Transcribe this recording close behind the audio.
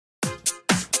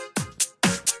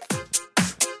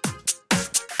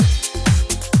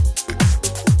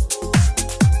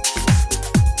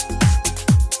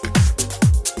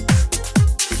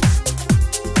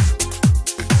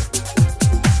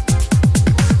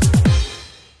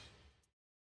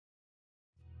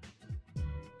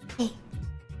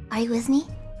Are you with me?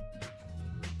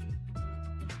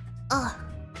 Oh.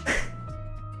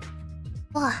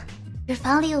 Wow, you're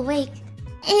finally awake.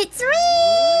 It's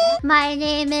me! My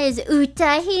name is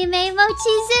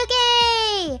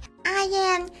𝑽𝑻𝒖𝒃𝒆𝒓. I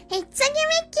am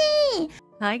𝘚𝘱𝘰𝘯𝘴𝘰𝘳.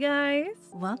 Hi guys,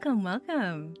 welcome.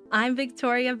 I'm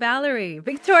Victoria Valerie.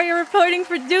 Victoria reporting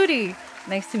for duty.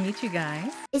 Nice to meet you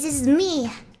guys. This is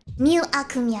me,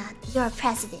 𝑽𝑻𝒖𝒃𝒆𝒓, your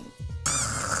president.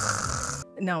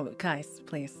 No, guys,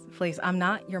 please. I'm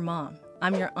not your mom.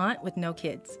 I'm your aunt with no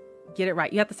kids. Get it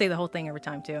right. You have to say the whole thing every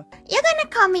time too. You're gonna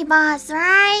call me boss,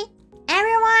 right?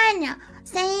 Everyone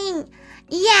saying,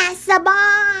 yes, the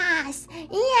boss!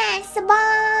 Yes, the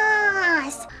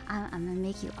boss! I'm gonna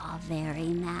make you all very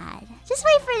mad. Just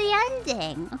wait for the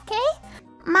ending, okay?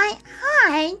 My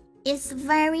heart is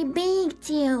very big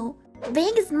too.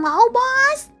 Big small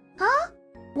boss? Huh?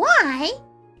 Why?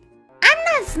 I'm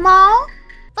not small.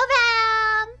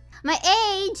 Ba-bam! My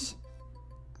age?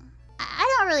 I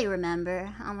don't really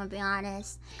remember, I'm gonna be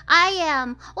honest. I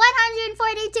am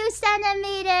 142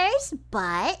 centimeters,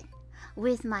 but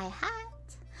with my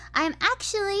hat, I'm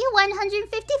actually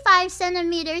 155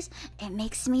 centimeters. It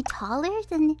makes me taller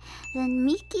than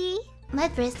Mickey. My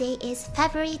birthday is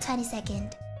February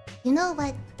 22nd. You know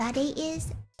what that day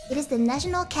is? It is the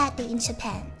National Cat Day in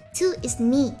Japan. 2 is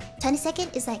me.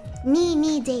 22nd is like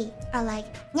me day, or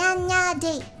like nya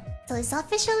day. So it's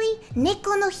officially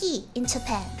Neko no Hi in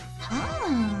Japan.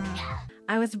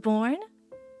 I was born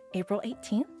April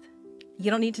 18th. You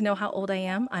don't need to know how old I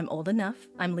am. I'm old enough.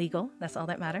 I'm legal. That's all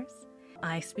that matters.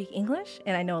 I speak English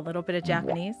and I know a little bit of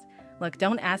Japanese. Look,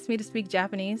 don't ask me to speak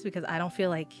Japanese because I don't feel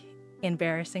like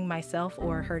embarrassing myself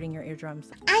or hurting your eardrums.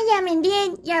 I am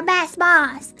indeed your best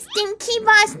boss. Stinky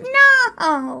boss,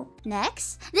 no!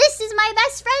 Next, this is my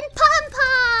best friend, Pom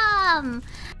Pom!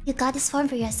 You got this form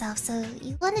for yourself, so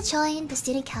you want to join the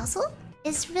student council?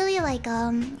 It's really like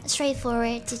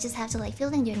straightforward. You just have to like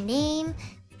fill in your name,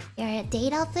 your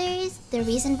date of birth, the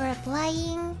reason for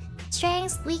applying,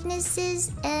 strengths,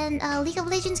 weaknesses, and League of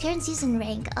Legends current season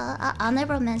rank. I'll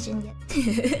never mention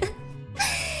yet.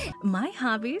 My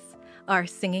hobbies are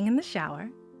singing in the shower,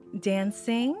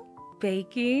 dancing,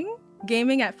 baking,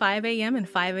 gaming at 5 a.m. and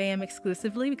 5 a.m.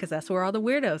 exclusively because that's where all the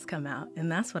weirdos come out.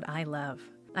 And that's what I love.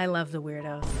 I love the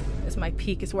weirdos. It's my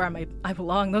peak. It's where I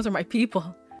belong. Those are my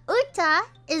people. Uta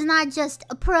is not just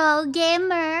a pro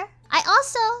gamer. I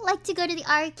also like to go to the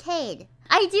arcade.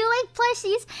 I do like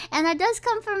plushies, and that does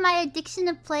come from my addiction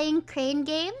of playing crane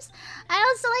games. I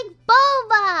also like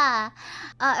boba.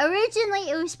 Originally,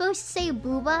 it was supposed to say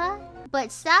booba,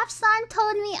 but staff-san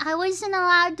told me I wasn't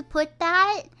allowed to put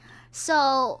that,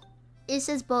 so it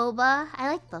says boba. I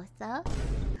like both though.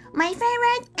 My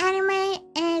favorite anime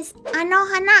is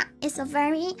Anohana. It's a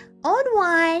very old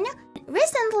one.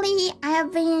 Recently, I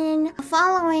have been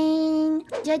following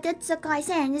Jujutsu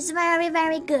Kaisen. It's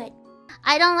very good.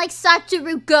 I don't like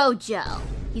Satoru Gojo.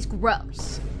 He's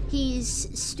gross. He's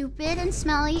stupid and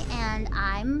smelly, and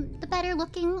I'm the better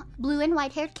looking blue and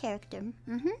white haired character.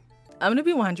 I'm gonna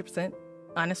be 100%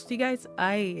 honest with you guys.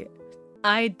 I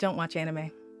don't watch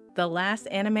anime. The last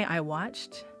anime I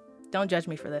watched, don't judge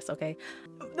me for this, okay?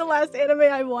 The last anime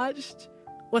I watched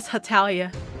was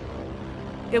𝑽𝑻𝒖𝒃𝒆𝒓.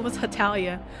 It was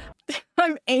𝑽𝑻𝒖𝒃𝒆𝒓.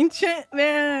 I'm ancient,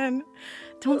 man.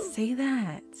 Don't say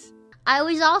that. I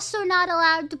was also not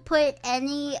allowed to put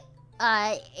any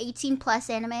 18 plus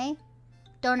anime.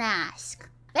 Don't ask.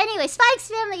 But anyway, Spike's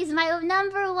Family is my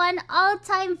 #1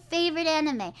 all-time favorite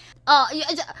anime. Oh,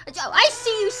 I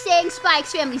see you saying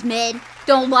Spike's Family's mid.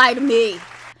 Don't lie to me.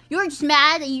 You're just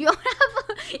mad that you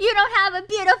don't have a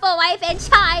beautiful wife and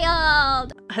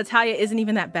child. 𝑽𝑻𝒖𝒃𝒆𝒓 isn't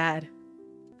even that bad.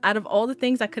 Out of all the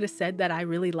things I could have said that I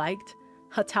really liked,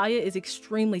 𝑽𝑻𝒖𝒃𝒆𝒓 is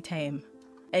extremely tame.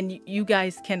 And you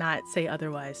guys cannot say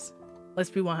otherwise. Let's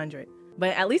be 100.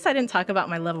 But at least I didn't talk about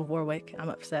my love of 𝑽𝑊𝒛𝒛. I'm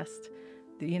obsessed.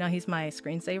 You know, he's my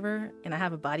screensaver, and I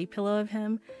have a body pillow of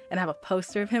him, and I have a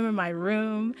poster of him in my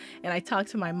room, and I talk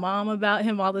to my mom about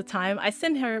him all the time. I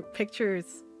send her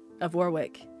pictures of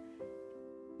𝑽𝑊𝒛𝒛.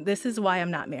 This is why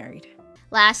I'm not married.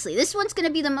 Lastly, this one's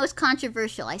gonna be the most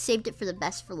controversial. I saved it for the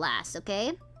best for last,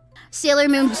 okay? Sailor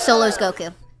Moon solos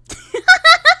Goku.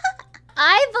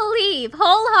 I believe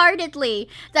wholeheartedly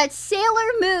that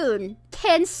Sailor Moon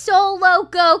can solo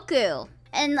Goku.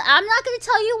 And I'm not gonna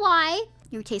tell you why.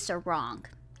 Your tastes are wrong.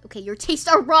 Okay, your tastes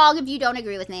are wrong if you don't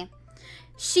agree with me.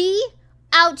 She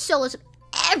out-solos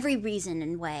every reason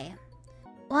and way.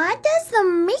 What does the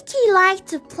Mickey like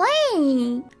to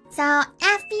play? So,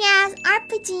 FPS,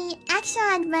 RPG,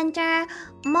 action-adventure,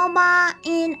 MOBA,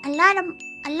 and a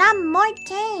lot more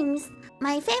games.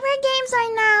 My favorite games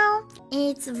right now,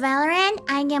 it's Valorant.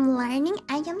 I am learning.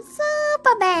 I am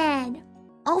super bad.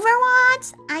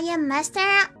 Overwatch, I am master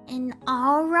in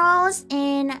all roles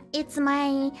and it's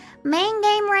my main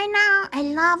game right now. I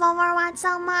love Overwatch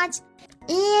so much.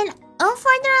 And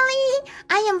unfortunately,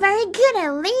 I am very good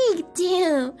at League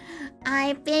too.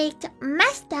 I picked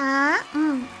master.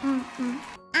 I'm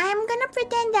gonna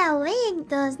pretend that League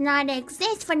does not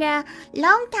exist for the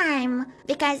long time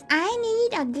because I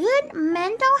need a good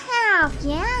mental health,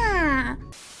 yeah.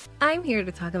 I'm here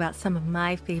to talk about some of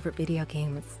my favorite video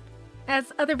games.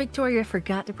 As other Victoria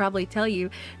forgot to probably tell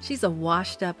you, she's a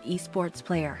washed-up esports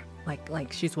player.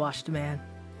 Like she's washed, man.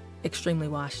 Extremely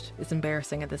washed. It's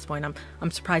embarrassing at this point.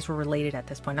 I'm surprised we're related at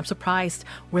this point. I'm surprised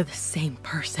we're the same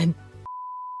person.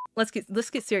 Let's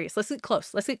get serious. Let's get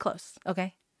close,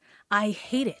 okay? I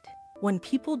hate it when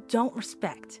people don't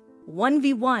respect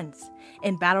 1v1s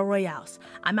in battle royales.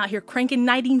 I'm out here cranking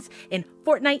 90s in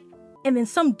Fortnite, and then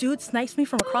some dude snipes me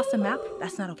from across the map.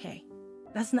 That's not okay.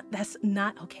 That's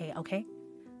not okay, okay?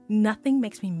 Nothing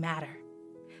makes me madder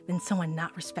than someone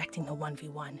not respecting the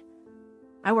 1v1.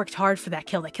 I worked hard for that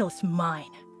kill. That kill is mine.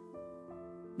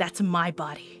 That's my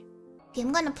body. Okay,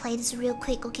 I'm gonna play this real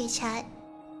quick, okay, chat?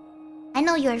 I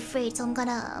know you're afraid, so I'm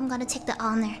gonna take the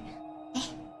honor. Okay?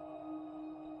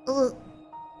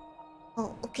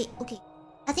 Oh, okay.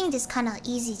 I think this is kind of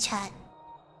easy, chat.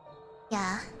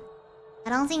 Yeah. I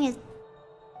don't think it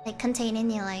like contain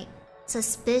any like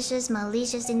suspicious,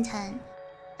 malicious intent.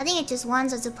 I think it just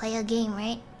wants us to play a game,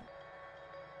 right?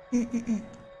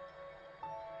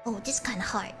 Oh, this is kind of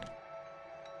hard.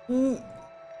 Yeah!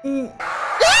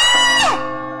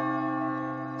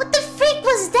 What the freak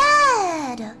was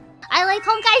that? I like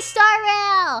Honkai Star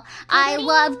Rail. I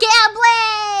love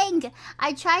gambling.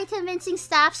 I tried convincing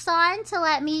Staff-san to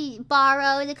let me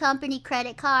borrow the company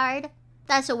credit card.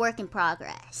 That's a work in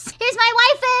progress. Here's my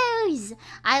waifus!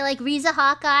 I like Riza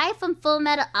Hawkeye from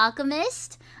Fullmetal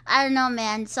Alchemist. I don't know,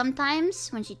 man. Sometimes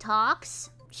when she talks,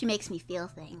 she makes me feel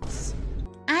things.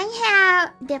 I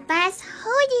have the best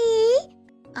hoodie.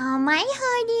 On my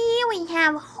hoodie, we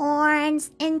have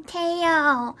horns and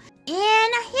tail.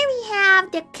 And here we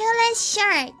have the coolest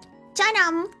shirt.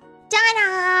 Ta-dam!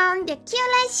 Ta-dam! The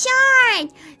coolest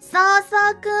shirt! So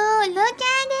cool! Look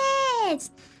at it!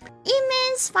 It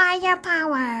means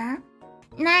firepower.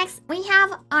 Next, we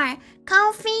have our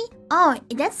coffee. Oh,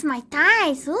 that's my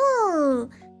thighs. Ooh!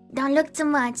 Don't look too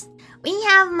much. We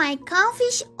have my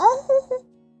coffee. Oh!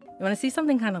 You want to see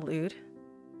something kind of lewd?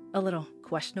 A little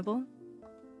questionable?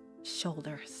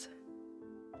 Shoulders.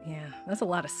 Yeah, that's a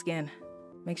lot of skin.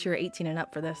 Make sure you're 18 and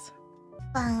up for this.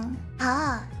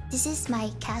 This is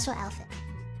my casual outfit.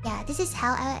 Yeah, this is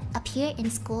how I appear in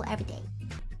school every day.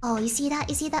 Oh, you see that?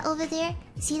 You see that over there?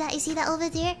 You see that? You see that over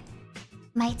there?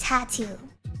 My tattoo.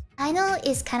 I know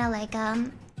it's kind of like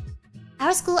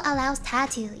our school allows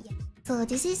tattoo. Yeah. So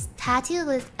this is tattoo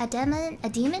with a demon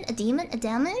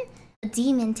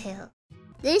tail.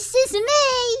 This is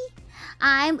me.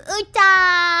 I'm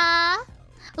Uta.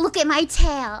 Look at my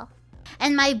tail.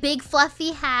 And my big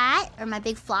fluffy hat, or my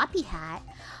big floppy hat,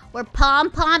 where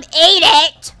Pom Pom ate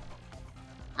it.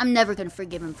 I'm never gonna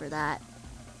forgive him for that.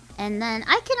 And then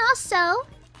I can also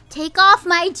take off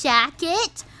my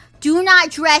jacket. Do not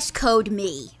dress code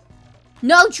me.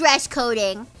 No dress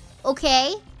coding,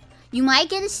 okay? You might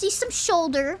get to see some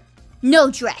shoulder.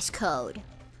 No dress code.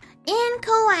 And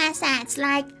cool assets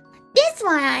like this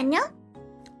one.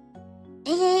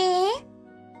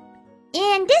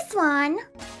 And this one.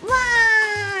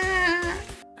 Wow!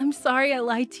 I'm sorry I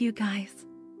lied to you guys.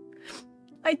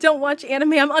 I don't watch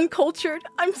anime. I'm uncultured.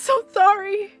 I'm so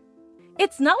sorry.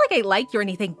 It's not like I like you or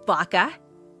anything, baka.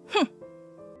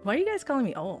 Why are you guys calling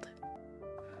me old?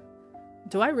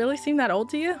 Do I really seem that old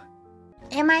to you?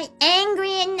 Am I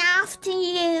angry enough to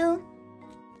you?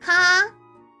 Huh?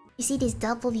 You see these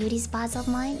double beauty spots of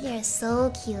mine? They're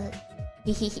so cute.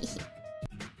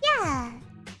 Yeah.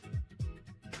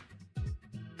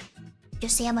 You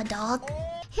say I'm a dog?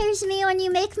 Here's me when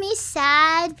you make me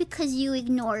sad because you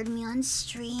ignored me on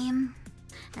stream.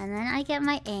 And then I get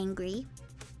my angry.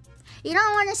 You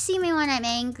don't want to see me when I'm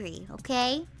angry,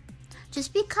 okay?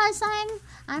 Just because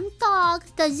I'm dog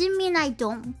doesn't mean I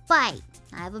don't bite.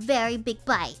 I have a very big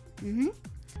bite.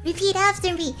 Repeat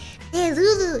after me. The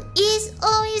Lulu is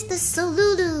always the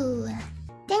Solulu.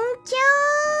 Thank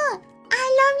you. I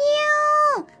love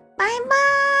you. Bye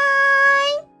bye.